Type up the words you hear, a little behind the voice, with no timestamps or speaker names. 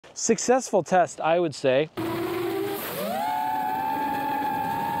Successful test, I would say.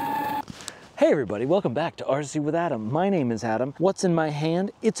 Hey everybody, welcome back to RC with Adam. My name is Adam. What's in my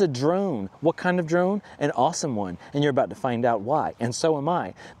hand? It's a drone. What kind of drone? An awesome one. And you're about to find out why. And so am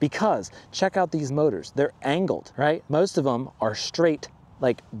I. Because check out these motors. They're angled, right? Most of them are straight,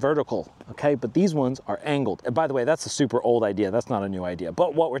 like vertical, okay? But these ones are angled. And by the way, that's a super old idea. That's not a new idea.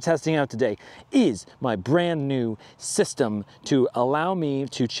 But what we're testing out today is my brand new system to allow me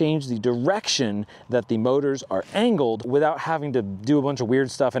to change the direction that the motors are angled without having to do a bunch of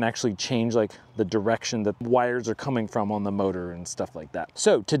weird stuff and actually change like the direction that wires are coming from on the motor and stuff like that.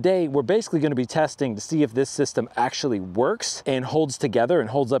 So today we're basically going to be testing to see if this system actually works and holds together and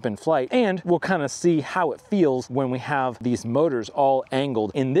holds up in flight. And we'll kind of see how it feels when we have these motors all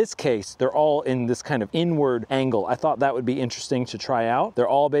angled. In this case, they're all in this kind of inward angle. I thought that would be interesting to try out. They're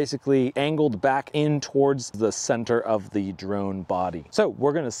all basically angled back in towards the center of the drone body. So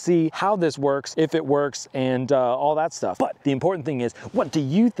we're going to see how this works, if it works, and all that stuff. But the important thing is, what do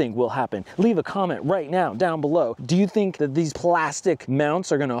you think will happen? Leave a comment right now down below. Do you think that these plastic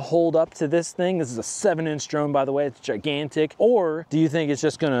mounts are going to hold up to this thing? This is a 7-inch drone, by the way. It's gigantic. Or do you think it's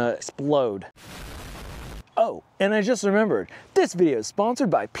just going to explode? Oh, and I just remembered, this video is sponsored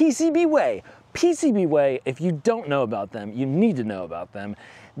by PCBWay. PCBWay, if you don't know about them, you need to know about them.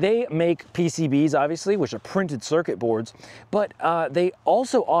 They make PCBs, obviously, which are printed circuit boards, but they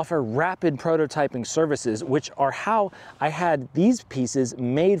also offer rapid prototyping services, which are how I had these pieces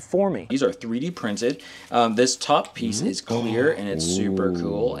made for me. These are 3D printed. This top piece is clear and it's super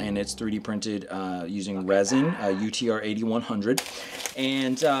cool, and it's 3D printed using resin, UTR 8100.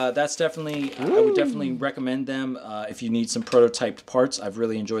 And that's definitely, I would definitely recommend them if you need some prototyped parts. I've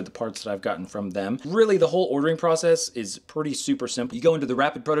really enjoyed the parts that I've gotten from them. Really, the whole ordering process is pretty super simple. You go into the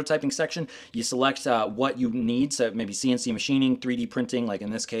rapid prototyping section, you select what you need, so maybe CNC machining, 3D printing, like in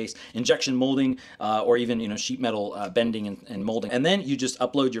this case, injection molding, or even sheet metal bending and molding. And then you just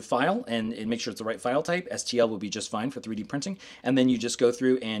upload your file and make sure it's the right file type. STL will be just fine for 3D printing. And then you just go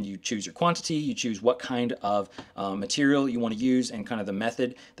through and you choose your quantity, you choose what kind of material you want to use and kind of the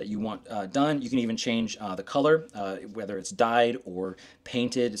method that you want done. You can even change the color, whether it's dyed or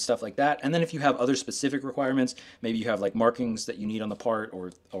painted, stuff like that. And then if you have other specific requirements, maybe you have like markings that you need on the part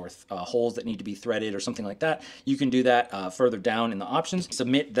or holes that need to be threaded or something like that, you can do that further down in the options.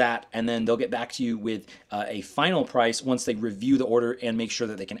 Submit that, and then they'll get back to you with a final price once they review the order and make sure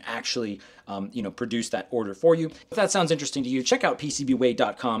that they can actually produce that order for you. If that sounds interesting to you, check out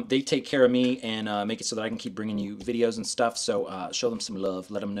PCBWay.com. They take care of me and make it so that I can keep bringing you videos and stuff. So show them some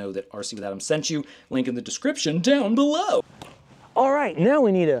love. Let them know that RC with Adam sent you. Link in the description down below. All right, now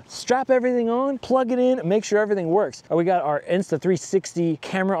we need to strap everything on, plug it in, and make sure everything works. We got our Insta360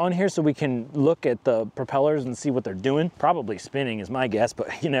 camera on here so we can look at the propellers and see what they're doing. Probably spinning is my guess,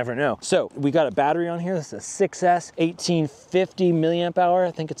 but you never know. So we got a battery on here. This is a 6S 1850 milliamp hour.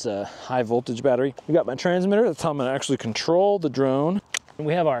 I think it's a high voltage battery. We got my transmitter. That's how I'm gonna actually control the drone.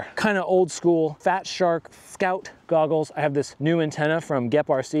 We have our kind of old school Fat Shark Scout goggles. I have this new antenna from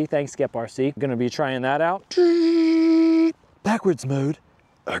GepRC. Thanks, GepRC. I'm gonna be trying that out. Backwards mode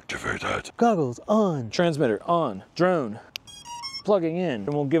activated. Goggles on. Transmitter on. Drone plugging in,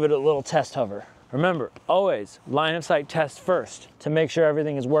 and we'll give it a little test hover. Remember, always line of sight test first to make sure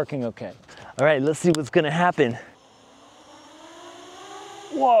everything is working okay. All right, let's see what's gonna happen.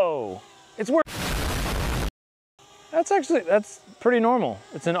 Whoa, it's working. That's pretty normal.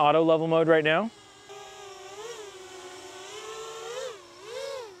 It's in auto level mode right now.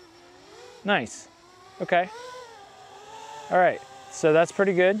 Nice, okay. All right, so that's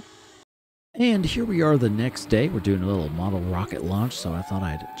pretty good. And here we are the next day. We're doing a little model rocket launch, so I thought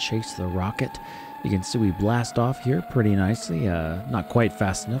I'd chase the rocket. You can see we blast off here pretty nicely. Not quite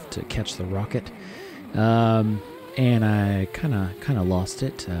fast enough to catch the rocket. And I kind of lost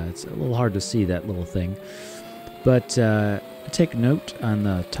it. It's a little hard to see that little thing. But take note, on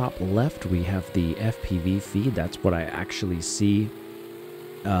the top left, we have the FPV feed. That's what I actually see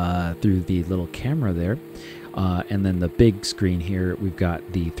through the little camera there. And then the big screen here, we've got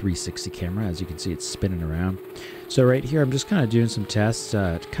the 360 camera. As you can see, it's spinning around. So right here, I'm just kind of doing some tests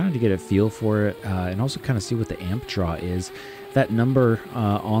kind of to get a feel for it and also kind of see what the amp draw is. That number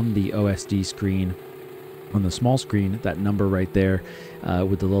on the OSD screen, on the small screen, that number right there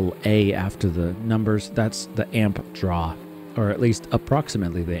with the little A after the numbers, that's the amp draw, or at least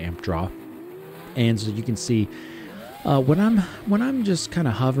approximately the amp draw. And so you can see when I'm just kind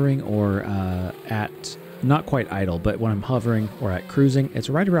of hovering or at not quite idle, but when I'm hovering or at cruising,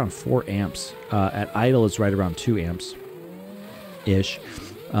 it's right around 4 amps. At idle, it's right around 2 amps ish.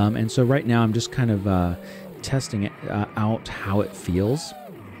 And so right now I'm just kind of testing it out how it feels.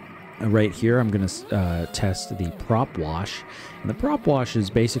 Right here, I'm going to test the prop wash. And the prop wash is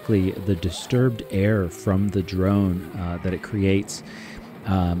basically the disturbed air from the drone that it creates,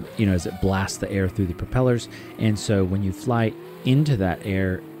 as it blasts the air through the propellers. And so when you fly into that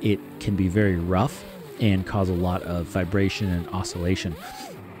air, it can be very rough and cause a lot of vibration and oscillation.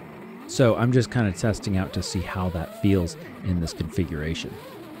 So I'm just kind of testing out to see how that feels in this configuration.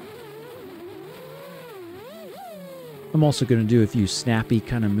 I'm also going to do a few snappy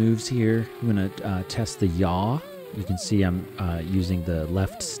kind of moves here. I'm going to test the yaw. You can see I'm using the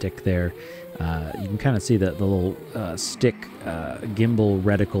left stick there. You can kind of see the little stick gimbal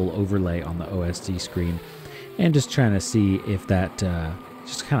reticle overlay on the OSD screen, and just trying to see if that,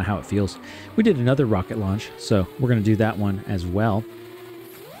 just kind of how it feels. We did another rocket launch, so we're going to do that one as well.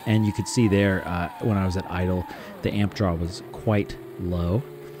 And you could see there, when I was at idle, the amp draw was quite low.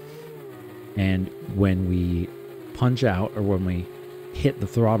 And when we punch out, or when we hit the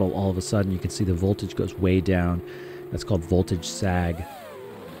throttle, all of a sudden you can see the voltage goes way down. That's called voltage sag.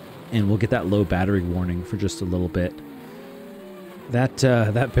 And we'll get that low battery warning for just a little bit. That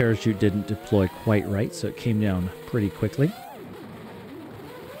parachute didn't deploy quite right, so it came down pretty quickly.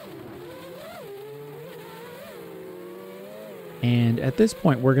 And at this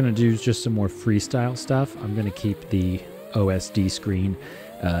point, we're going to do just some more freestyle stuff. I'm going to keep the OSD screen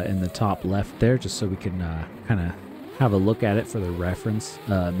in the top left there, just so we can kind of have a look at it for the reference.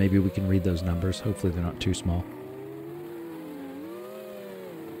 Maybe we can read those numbers. Hopefully they're not too small.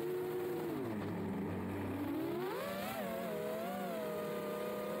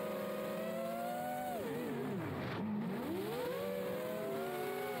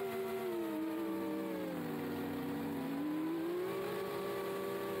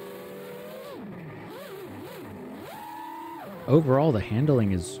 Overall, the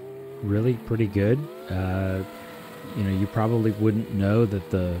handling is really pretty good. You probably wouldn't know that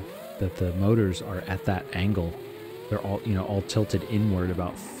the motors are at that angle. They're all tilted inward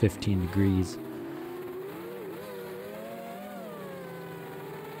about 15 degrees.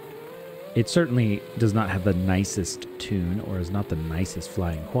 It certainly does not have the nicest tune, or is not the nicest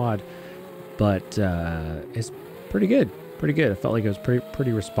flying quad, but it's pretty good. Pretty good. I felt like it was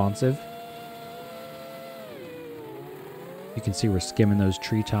pretty responsive. You can see we're skimming those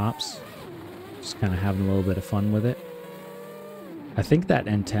treetops, just kind of having a little bit of fun with it. I think that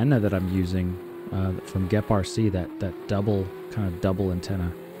antenna that I'm using from GEP-RC, that double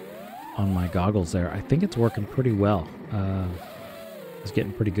antenna on my goggles there, I think it's working pretty well. It's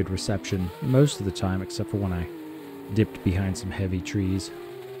getting pretty good reception most of the time, except for when I dipped behind some heavy trees.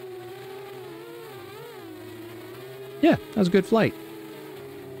 Yeah, that was a good flight.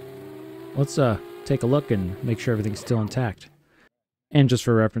 Let's take a look and make sure everything's still intact. And just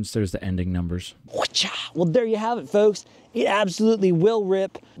for reference, there's the ending numbers. Well, there you have it, folks. It absolutely will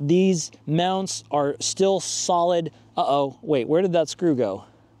rip. These mounts are still solid. Uh-oh, wait, where did that screw go?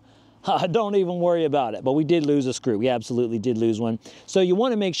 Don't even worry about it, but we did lose a screw. We absolutely did lose one. So you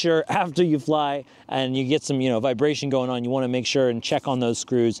want to make sure after you fly and you get some, vibration going on, you want to make sure and check on those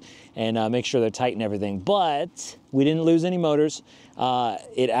screws and make sure they're tight and everything. But we didn't lose any motors.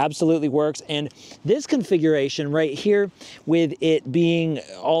 It absolutely works. And this configuration right here, with it being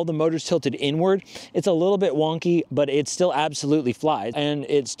all the motors tilted inward, it's a little bit wonky, but it still absolutely flies and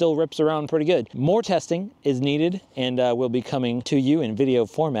it still rips around pretty good. More testing is needed, and will be coming to you in video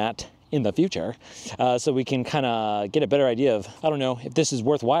format in the future, so we can kind of get a better idea of, I don't know, if this is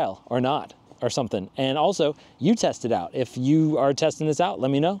worthwhile or not, or something. And also, you test it out. If you are testing this out,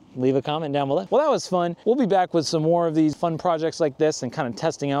 let me know. Leave a comment down below. Well, that was fun. We'll be back with some more of these fun projects like this and kind of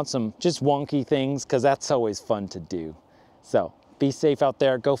testing out some just wonky things, because that's always fun to do. So be safe out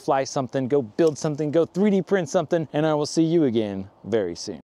there. Go fly something, go build something, go 3D print something, and I will see you again very soon.